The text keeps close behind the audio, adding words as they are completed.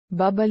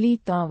Babli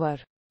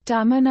Tanwar.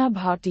 Tamana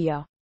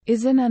Bhatia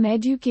is an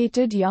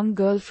uneducated young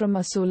girl from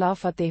Asola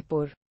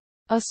Fatehpur,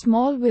 a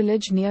small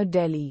village near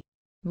Delhi,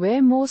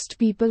 where most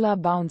people are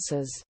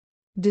bouncers.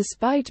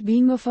 Despite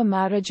being of a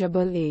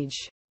marriageable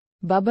age,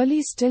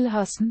 Babli still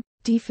hasn't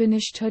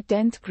finished her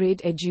 10th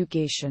grade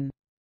education.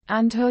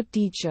 And her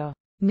teacher,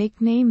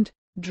 nicknamed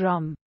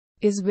Drum,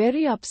 is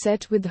very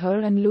upset with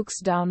her and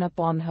looks down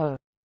upon her.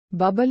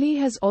 Babli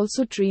has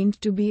also trained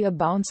to be a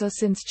bouncer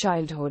since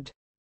childhood.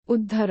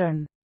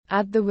 Udharan.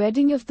 At the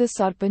wedding of the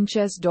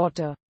Sarpanch's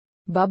daughter,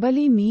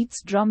 Babli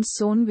meets Drum's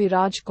son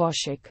Viraj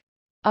Kaushik,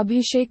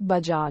 Abhishek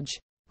Bajaj,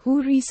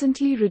 who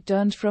recently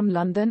returned from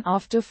London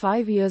after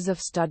 5 years of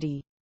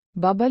study.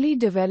 Babli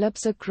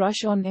develops a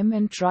crush on him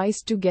and tries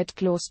to get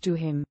close to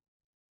him.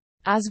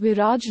 As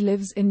Viraj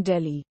lives in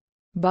Delhi,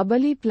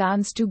 Babli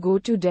plans to go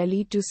to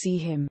Delhi to see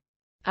him.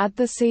 At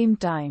the same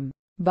time,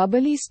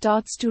 Babli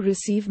starts to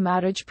receive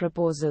marriage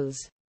proposals.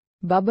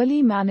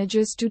 Babli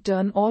manages to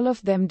turn all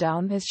of them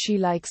down as she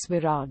likes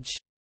Viraj.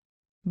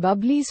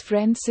 Babli's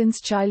friend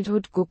since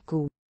childhood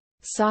Kukku,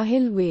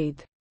 Sahil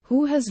Ved,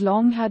 who has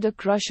long had a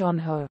crush on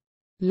her,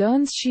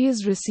 learns she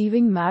is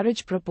receiving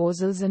marriage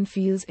proposals and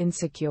feels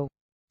insecure.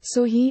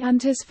 So he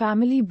and his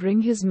family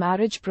bring his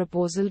marriage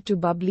proposal to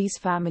Babli's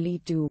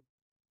family too.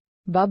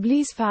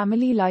 Babli's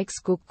family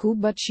likes Kukku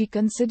but she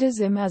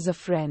considers him as a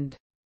friend.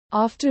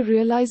 After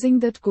realizing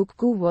that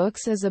Kukku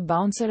works as a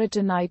bouncer at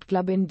a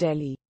nightclub in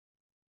Delhi,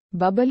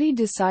 Babli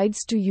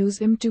decides to use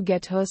him to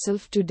get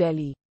herself to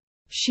Delhi.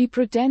 She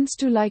pretends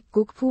to like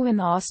Kukku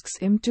and asks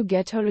him to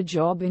get her a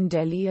job in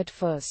Delhi at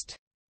first,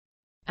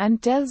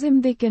 and tells him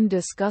they can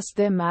discuss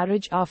their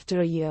marriage after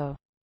a year.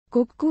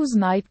 Kukku's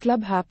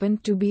nightclub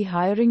happened to be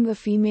hiring a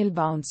female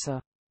bouncer,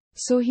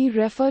 so he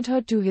referred her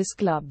to his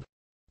club,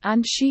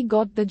 and she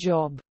got the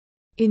job.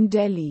 In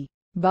Delhi,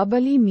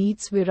 Babli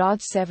meets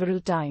Viraj several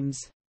times.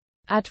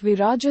 At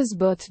Viraj's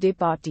birthday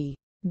party,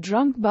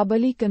 drunk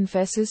Babli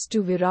confesses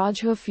to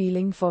Viraj her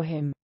feeling for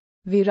him.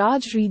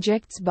 Viraj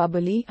rejects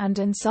Babli and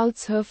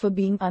insults her for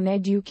being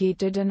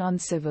uneducated and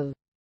uncivil.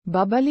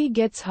 Babli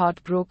gets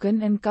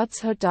heartbroken and cuts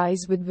her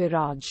ties with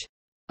Viraj.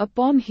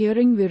 Upon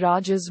hearing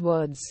Viraj's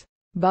words,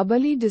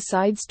 Babli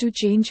decides to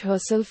change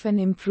herself and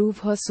improve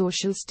her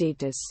social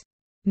status.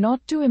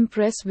 Not to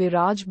impress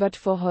Viraj but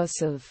for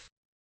herself.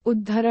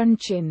 Udharan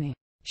Chenne.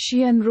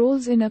 She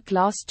enrolls in a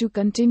class to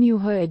continue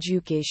her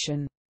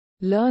education,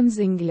 learns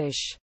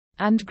English,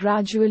 and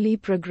gradually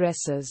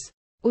progresses.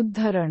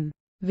 Udharan.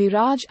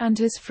 Viraj and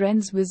his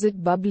friends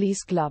visit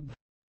Babli's club,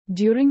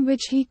 during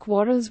which he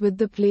quarrels with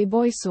the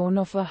playboy son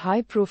of a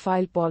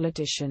high-profile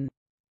politician.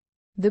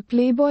 The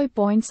playboy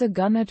points a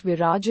gun at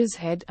Viraj's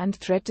head and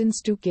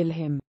threatens to kill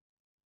him.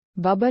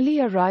 Babli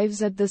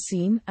arrives at the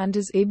scene and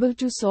is able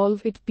to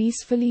solve it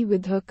peacefully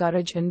with her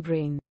courage and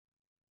brain.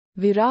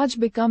 Viraj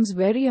becomes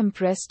very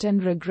impressed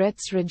and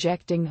regrets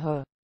rejecting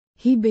her.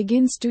 He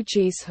begins to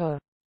chase her,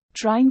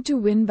 trying to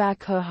win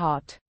back her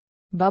heart.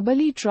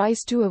 Babli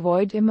tries to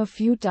avoid him a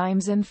few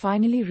times and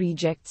finally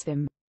rejects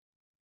him,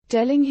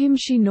 telling him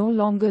she no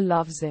longer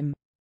loves him.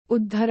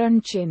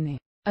 Udharan Chenne.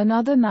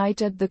 Another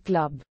night at the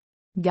club,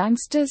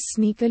 gangsters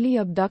sneakily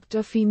abduct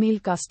a female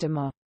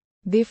customer.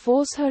 They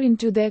force her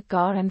into their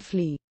car and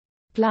flee,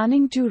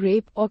 planning to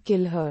rape or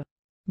kill her.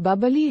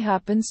 Babli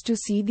happens to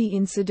see the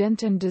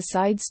incident and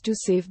decides to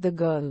save the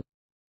girl.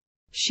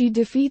 She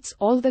defeats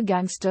all the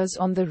gangsters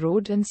on the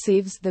road and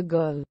saves the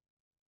girl.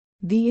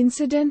 The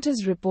incident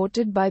is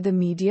reported by the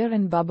media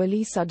and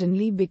Babli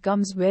suddenly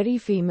becomes very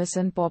famous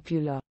and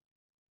popular.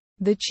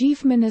 The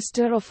chief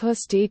minister of her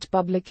state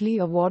publicly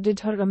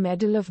awarded her a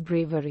medal of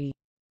bravery.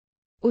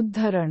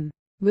 Udharan.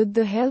 With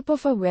the help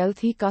of a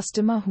wealthy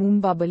customer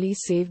whom Babli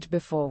saved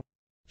before,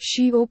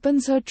 she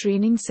opens her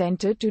training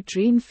center to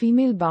train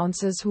female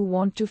bouncers who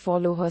want to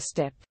follow her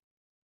step.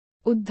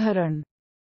 Udharan.